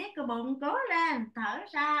 siết cái bụng, cố lên, thở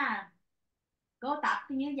ra. Cô tập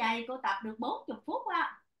như vậy cô tập được 40 phút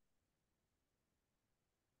á,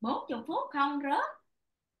 40 phút không rớt,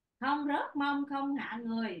 không rớt mông không hạ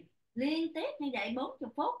người, liên tiếp như vậy 40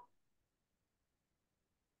 phút.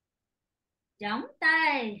 Chống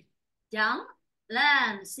tay, chống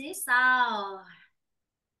lên xía sau,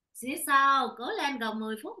 xía sau, cố lên, gần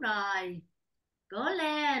 10 phút rồi, cố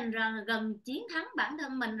lên rồi, gần chiến thắng bản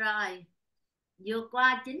thân mình rồi, vượt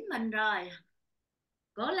qua chính mình rồi,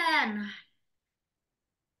 cố lên,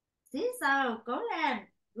 xía sau, cố lên,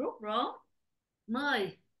 rút rốn.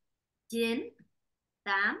 10, 9,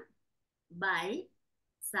 8, 7,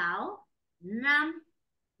 6, 5,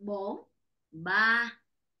 4, 3,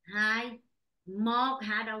 2, 1.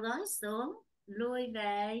 Hạ đầu gối xuống, lui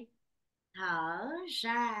về, thở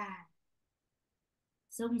ra.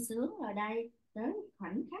 Sung sướng rồi đây, tới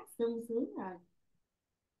khoảnh khắc sung sướng rồi.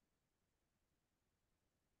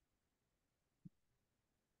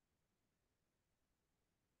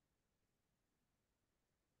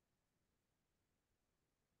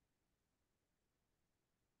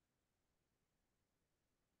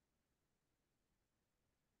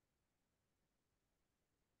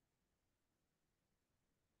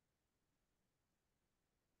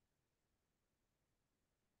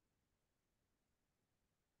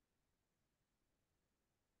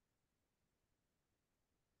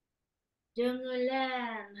 Đưa người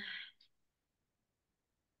lên,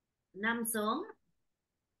 nằm xuống,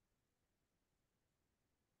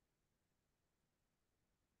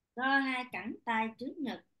 co hai cẳng tay trước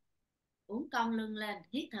ngực, uốn cong lưng lên,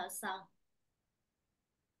 hít thở sâu,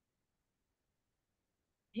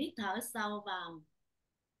 hít thở sâu vào.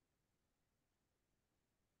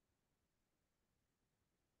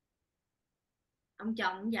 Ông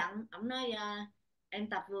chồng ông giận, ông nói em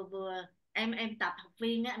tập vừa vừa, em tập học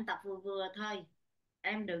viên á, em tập vừa vừa thôi,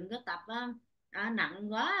 em đừng có tập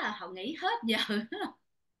nặng quá họ nghỉ hết giờ.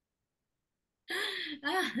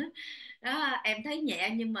 đó, đó, em thấy nhẹ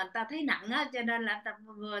nhưng mà người ta thấy nặng á, cho nên là em tập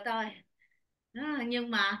vừa vừa thôi. Đó,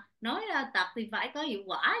 nhưng mà nói ra tập thì phải có hiệu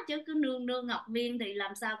quả chứ, cứ nương nương học viên thì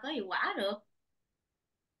làm sao có hiệu quả được.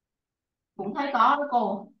 Cũng thấy có đó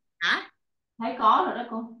cô. Hả? Thấy có rồi đó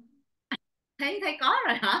cô. Thấy thấy có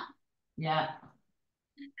rồi hả? Dạ.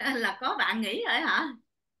 Là có bạn nghỉ rồi hả?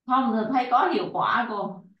 Không, thì thấy có hiệu quả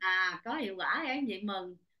cô. À, có hiệu quả em vậy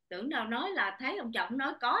mừng, tưởng đâu nói là thấy ông chồng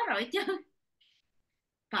nói có rồi chứ.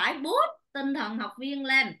 Phải boost tinh thần học viên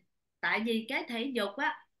lên, tại vì cái thể dục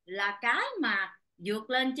á là cái mà vượt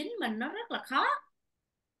lên chính mình nó rất là khó.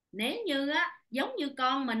 Nếu như á giống như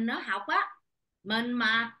con mình nó học á, mình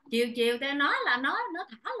mà chiều chiều theo nó là nó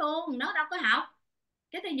thả luôn, nó đâu có học.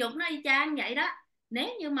 Cái thể dục nó y chang vậy đó.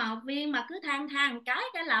 Nếu như mà học viên mà cứ than than cái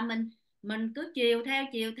là mình cứ chiều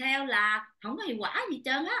theo là không có hiệu quả gì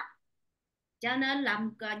trơn á. Cho nên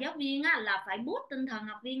làm giáo viên á là phải boost tinh thần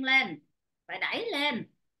học viên lên, phải đẩy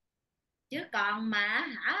lên, chứ còn mà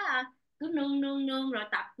cứ nương nương nương rồi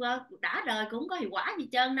tập đã đời cũng không có hiệu quả gì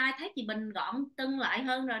trơn. Nay thấy chị Bình gọn tưng lại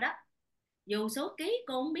hơn rồi đó, dù số ký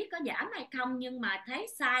cô không biết có giảm hay không nhưng mà thấy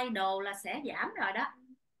sai đồ là sẽ giảm rồi đó.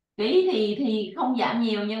 Ký thì không giảm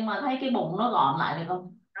nhiều nhưng mà thấy cái bụng nó gọn lại được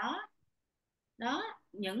không? Đó, đó,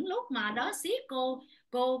 những lúc mà đó siết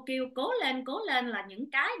cô kêu cố lên là những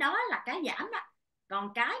cái đó là cái giảm đó,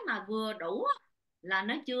 còn cái mà vừa đủ là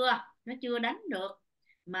nó chưa đánh được,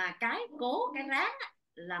 mà cái cố cái ráng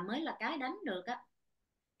là mới là cái đánh được á.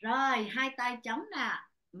 Rồi hai tay chống nè,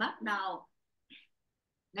 bắt đầu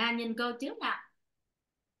nè, nhìn cô trước nè,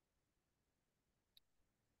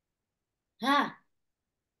 ha.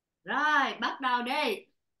 Rồi bắt đầu đi,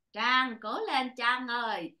 Trang cố lên Trang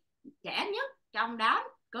ơi, trẻ nhất trong đám,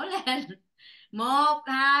 cố lên. 1,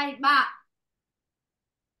 2, 3,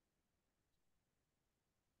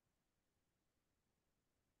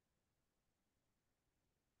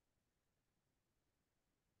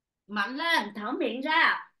 mạnh lên, thở miệng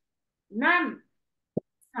ra. 5,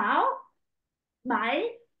 6, 7,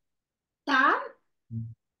 8,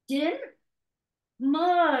 9,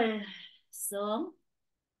 10. Xuống,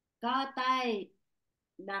 co tay,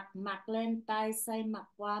 đặt mặt lên tay, xoay mặt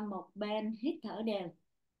qua một bên, hít thở đều.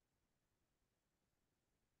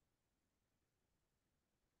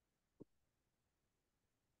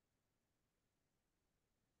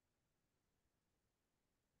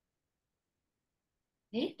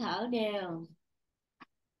 Hít thở đều,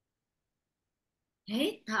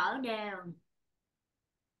 hít thở đều,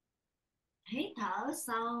 hít thở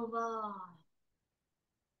sâu vô,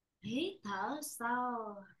 hít thở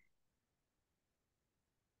sâu,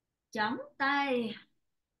 chống tay,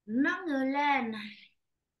 nâng người lên,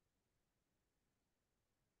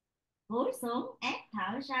 cúi xuống ép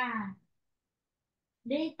thở ra.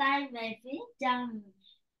 Đi tay về phía chân,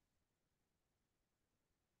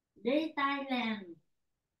 đi tay lên,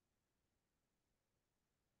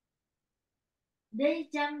 đi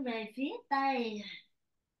chân về phía tay,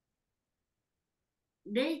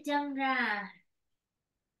 đi chân ra,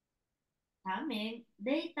 thở miệng,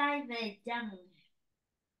 đi tay về chân,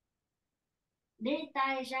 đi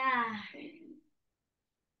tay ra,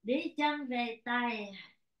 đi chân về tay,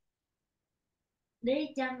 đi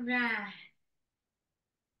chân ra,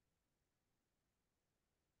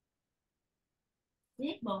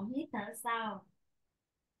 siết bụng hít thở sâu,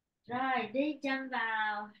 rồi đi chân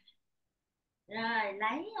vào, rồi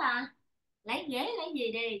lấy ghế lấy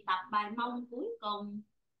gì đi, tập bài mông cuối cùng,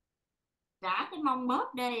 trả cái mông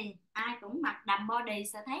bóp đi, ai cũng mặc đầm body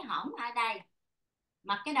sẽ thấy hỏng ở đây,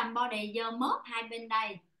 mặc cái đầm body vô mớp hai bên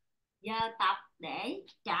đây, giờ tập để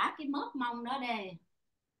trả cái mớp mông đó đi,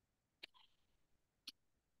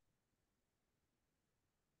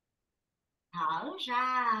 thở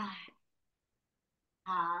ra,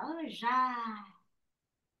 thở ra,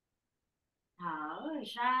 thở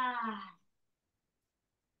ra,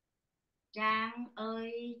 Trang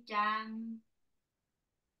ơi Trang.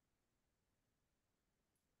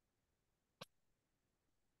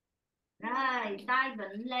 Rồi tay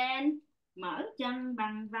vịn lên, mở chân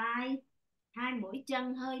bằng vai, hai mũi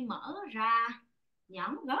chân hơi mở ra,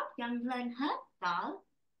 nhõng gót chân lên hết cỡ,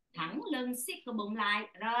 thẳng lưng siết cái bụng lại,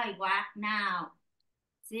 rồi quạt nào,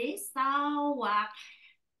 xí sau quạt,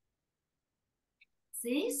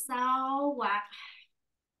 xí sau quạt,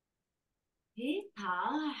 hít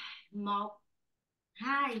thở, một,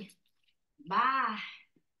 hai, ba,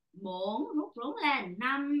 bốn, rút rút lên,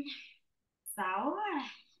 năm, sáu,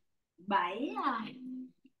 bảy,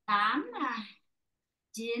 tám,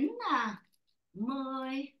 chín,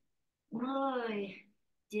 mười, mười,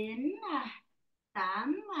 chín,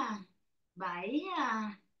 tám, bảy,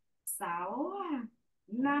 sáu,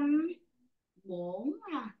 năm, bốn,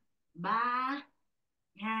 ba,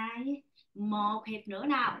 hai, một, hiệp nữa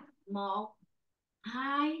nào, một,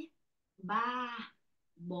 hai, ba,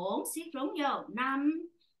 bốn, siết rúng vô, năm,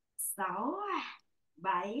 sáu,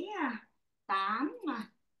 bảy, tám,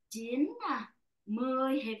 chín,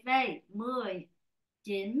 mười, hiệp về, mười,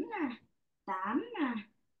 chín, tám,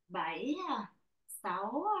 bảy,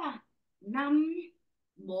 sáu, năm,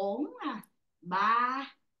 bốn,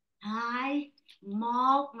 ba, hai,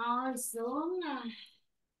 một, ngồi xuống,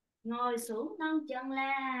 ngồi xuống, nâng chân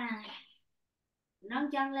lên,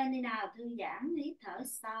 nâng chân lên đi nào, thư giãn, hít thở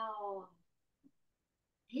sâu,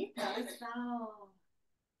 hít thở sâu,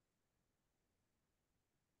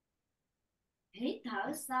 hít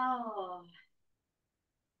thở sâu,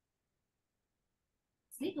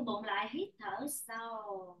 siết cái bụng lại, hít thở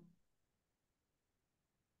sâu,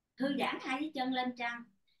 thư giãn hai cái chân lên trăng,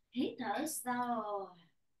 hít thở sâu,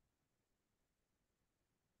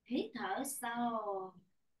 hít thở sâu,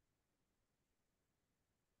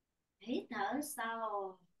 hít thở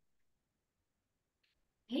sâu,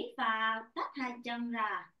 hít vào tách hai chân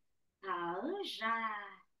ra, thở ra,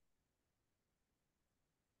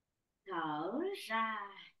 thở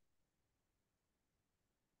ra,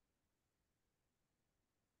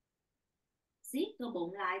 siết cơ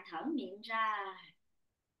bụng lại, thở miệng ra,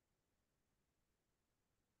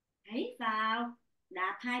 hít vào,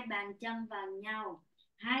 đạp hai bàn chân vào nhau,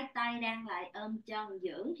 hai tay đang lại ôm chân,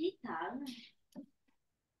 giữ hít thở,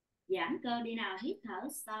 giãn cơ đi nào, hít thở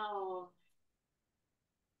sâu,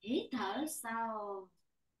 hít thở sâu,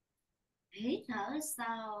 hít thở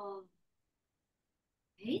sâu,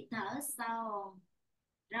 hít thở sâu,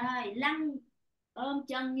 rồi lăn, ôm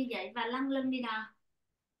chân như vậy và lăn lưng đi nào,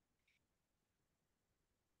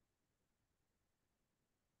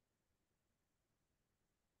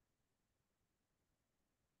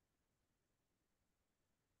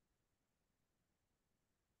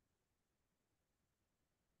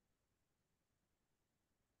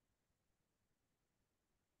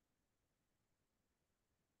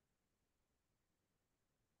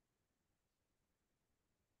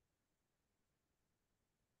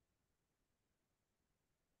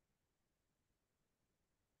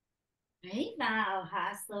 hít vào,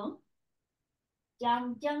 hạ xuống,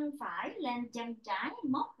 chồng chân phải lên chân trái,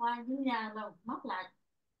 móc qua dưới ra luôn, móc lại,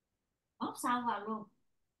 móc sau vào luôn,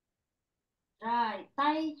 rồi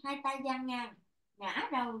tay, hai tay dang ngang, ngã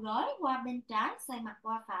đầu gối qua bên trái, xoay mặt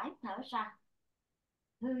qua phải, thở ra,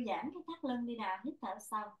 thư giãn cái thắt lưng đi nào, hít thở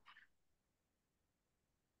sâu,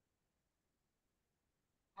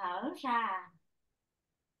 thở ra,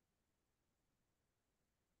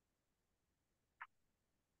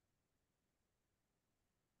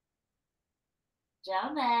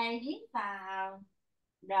 trở về, hít vào,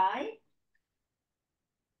 đổi,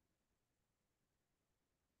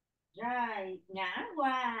 Rồi ngã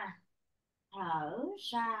qua, thở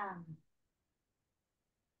ra.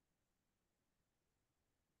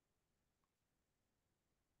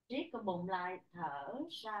 Siết cái bụng lại, thở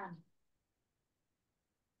ra.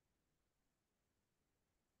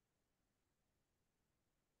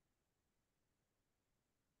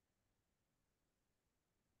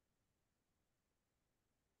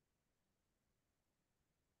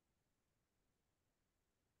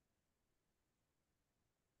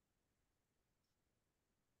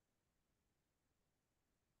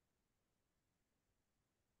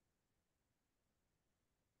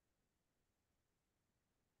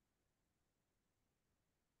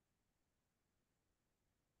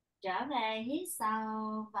 Trở về, hít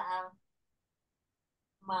sâu vào,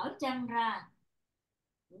 mở chân ra,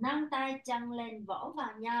 nâng tay chân lên vỗ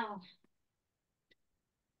vào nhau,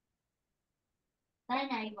 tay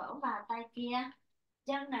này vỗ vào tay kia,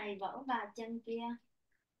 chân này vỗ vào chân kia,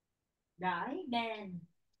 đổi bên.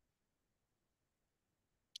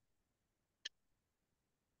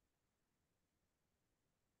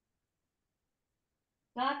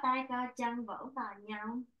 Co tay co chân vỗ vào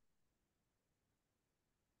nhau,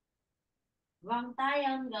 vòng tay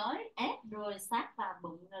ôm gối ép đùi sát vào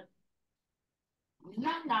bụng ngực,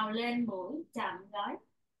 nâng đầu lên mũi chậm gối,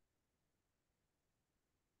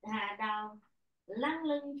 hạ đầu, lăn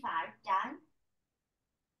lưng phải trái,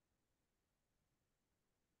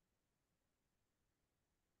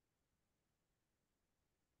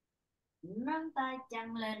 nâng tay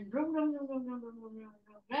chân lên, rung rung rung rung rung rung rung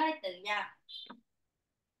rung, rơi tự do.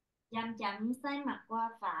 Chậm chậm xoay mặt qua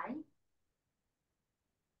phải,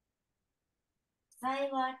 xoay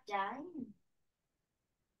qua trái,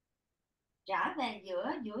 trở về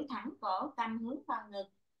giữa, duỗi thẳng cổ, cầm hướng vào ngực,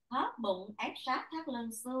 hóp bụng ép sát thắt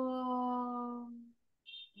lưng xuống,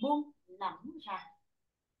 buông lỏng ra,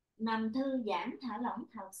 nằm thư giãn thở lỏng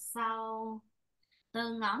thật sâu,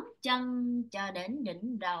 từ ngón chân cho đến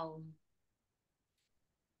đỉnh đầu.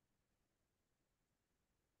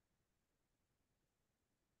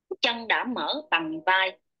 Chân đã mở bằng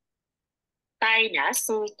vai, tay đã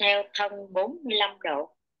xuôi theo thân 45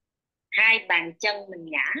 độ, hai bàn chân mình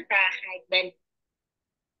ngã ra hai bên,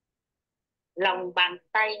 lòng bàn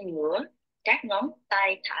tay ngửa, các ngón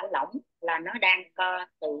tay thả lỏng là nó đang co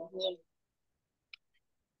tự nhiên.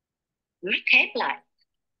 Mắt khép lại,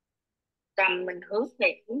 cầm mình hướng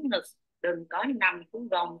về phía ngực, đừng có nằm xuống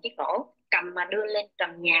gồng cái cổ, cầm mà đưa lên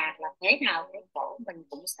trần nhà là thế nào cái cổ mình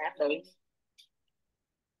cũng sẽ bị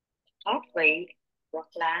thoát vị hoặc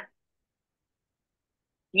là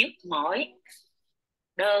nhức mỏi,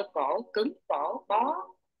 đơ cổ, cứng cổ, bó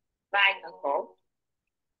vai ở cổ.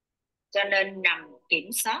 Cho nên nằm kiểm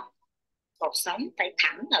soát, cột sống phải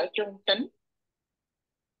thẳng ở trung tính.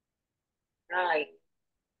 Rồi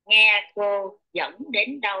nghe cô dẫn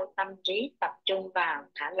đến đâu tâm trí tập trung vào,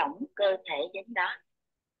 thả lỏng cơ thể đến đó.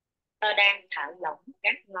 Tôi đang thả lỏng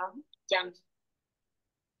các ngón chân,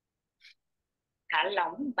 thả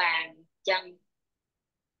lỏng bàn chân,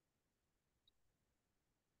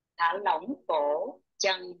 thả lỏng cổ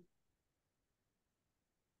chân.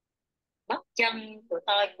 Bắp chân của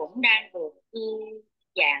tôi cũng đang được thư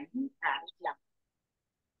giãn thả lỏng.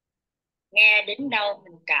 Nghe đến đâu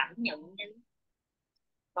mình cảm nhận như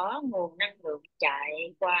có nguồn năng lượng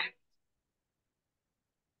chạy qua.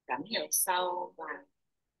 Cảm nhận sâu và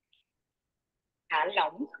thả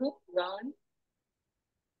lỏng khớp gối,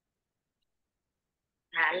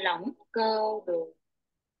 thả lỏng cơ đùi,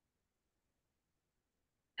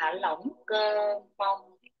 thả lỏng cơ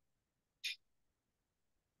mông,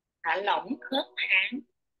 thả lỏng khớp háng.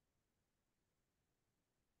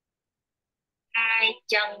 Hai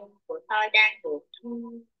chân của tôi đang được thư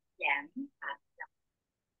giãn thả lỏng.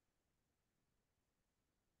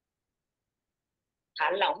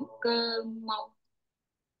 Thả lỏng cơ mông,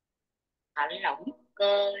 thả lỏng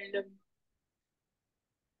cơ lưng.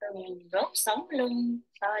 Từng đốt sống lưng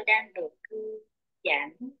tôi đang được thư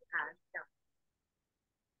giãn thả lỏng.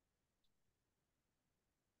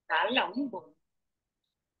 Thả lỏng bụng,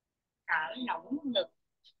 thả lỏng ngực,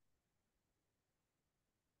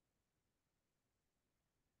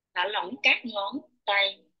 thả lỏng các ngón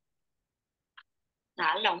tay,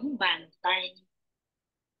 thả lỏng bàn tay,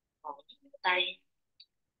 cổ tay,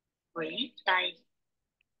 khuỷu tay,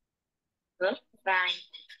 khớp vai.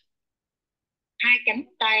 Hai cánh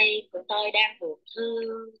tay của tôi đang được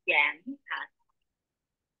thư giãn thả.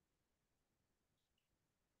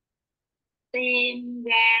 Tim,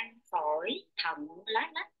 gan, phổi, thận,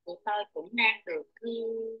 lá lách của tôi cũng đang được thư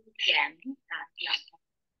giãn thả lỏng.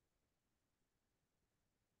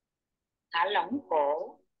 Thả lỏng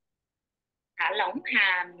cổ, thả lỏng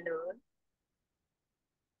hàm nữa,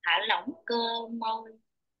 thả lỏng cơ môi,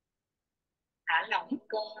 thả lỏng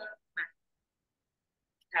cơ mặt,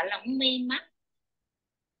 thả lỏng mi mắt,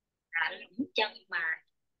 thả lỏng chân mày,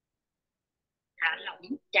 thả lỏng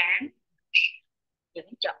trán.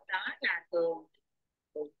 Những chỗ đó là thường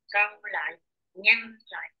bị cong lại, nhăn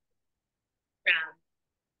lại. Nào,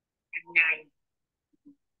 hàng ngày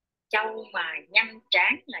châu mày nhăn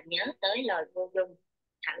trán là nhớ tới lời cô Dung,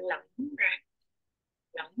 thả lỏng ra,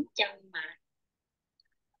 lỏng chân mày,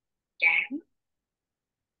 trán.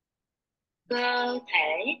 Cơ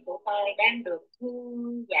thể của tôi đang được thư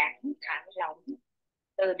giãn thả lỏng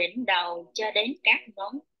từ đỉnh đầu cho đến các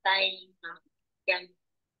ngón tay, ngón chân.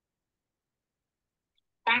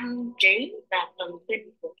 Tâm trí và thần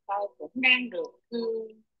kinh của tôi cũng đang được thư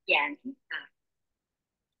giãn thả.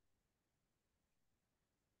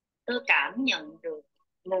 Tôi cảm nhận được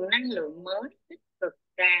nguồn năng lượng mới tích cực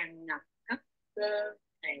tràn ngập khắp cơ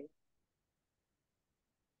thể.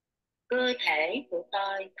 Cơ thể của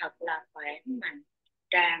tôi thật là khỏe mạnh,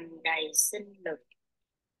 tràn đầy sinh lực,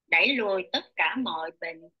 đẩy lùi tất cả mọi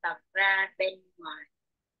bệnh tật ra bên ngoài.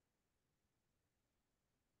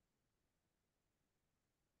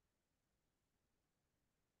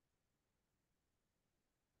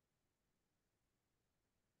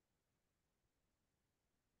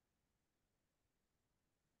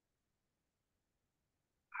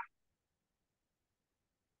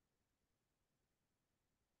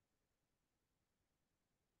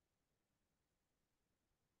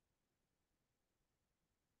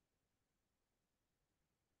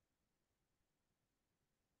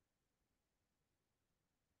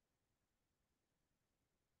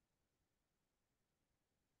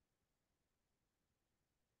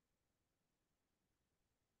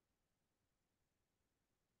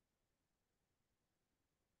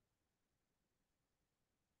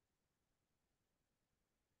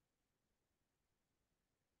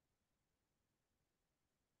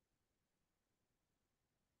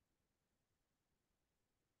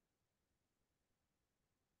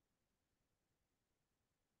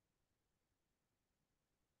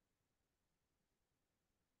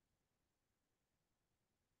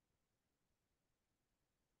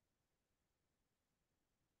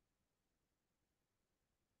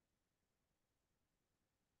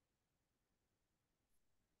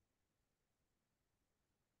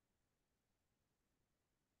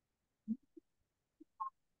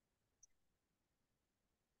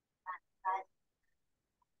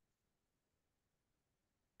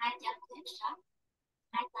 Hai chân khép sát,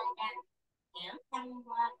 hai tay đang kéo căng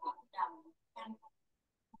qua cộng đồng, căng.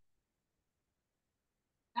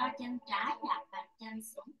 Co chân trái đặt bàn chân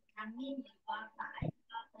xuống, nằm nghiêng người qua phải,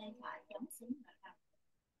 co tay phải chống xuống và cầm.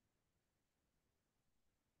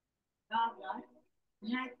 Co gối,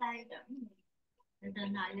 hai tay đỡ người, từ từ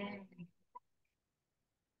nổi lên.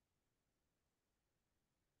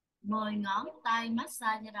 10 ngón tay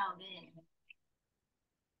massage cho đầu đi.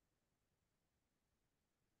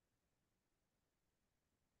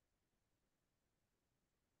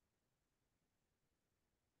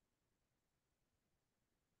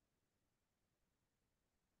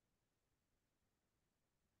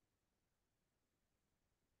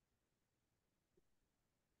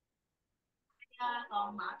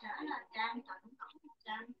 Còn mở trở là trang tổng tổng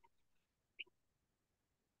trang.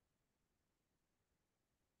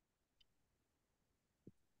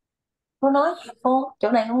 Cô nói cô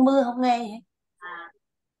chỗ này không mưa không nghe vậy?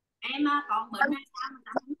 Em còn bệnh hay sao mà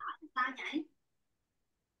tao không hỏi người ta vậy?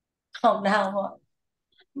 Không đau rồi.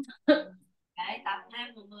 Để tập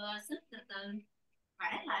thêm vừa sức từ từ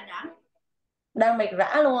khỏe lại đã. Đang mệt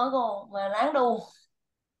rã luôn á cô mà ráng đu.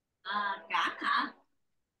 Cảm hả?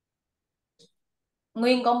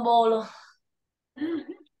 Nguyên combo luôn.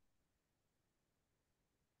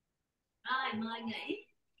 Rồi mời nghỉ.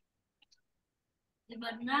 Thì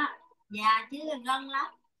mình á già chứ gân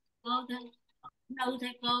lắm. Cô thì đâu thì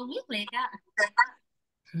cô quyết liệt á.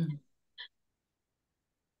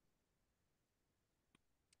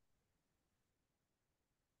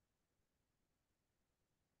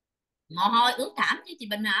 Mồ hôi ướt thảm chứ chị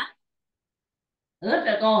Bình hả? Ướt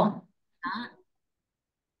rồi cô. Đó.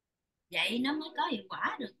 Vậy nó mới có hiệu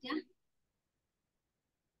quả được chứ.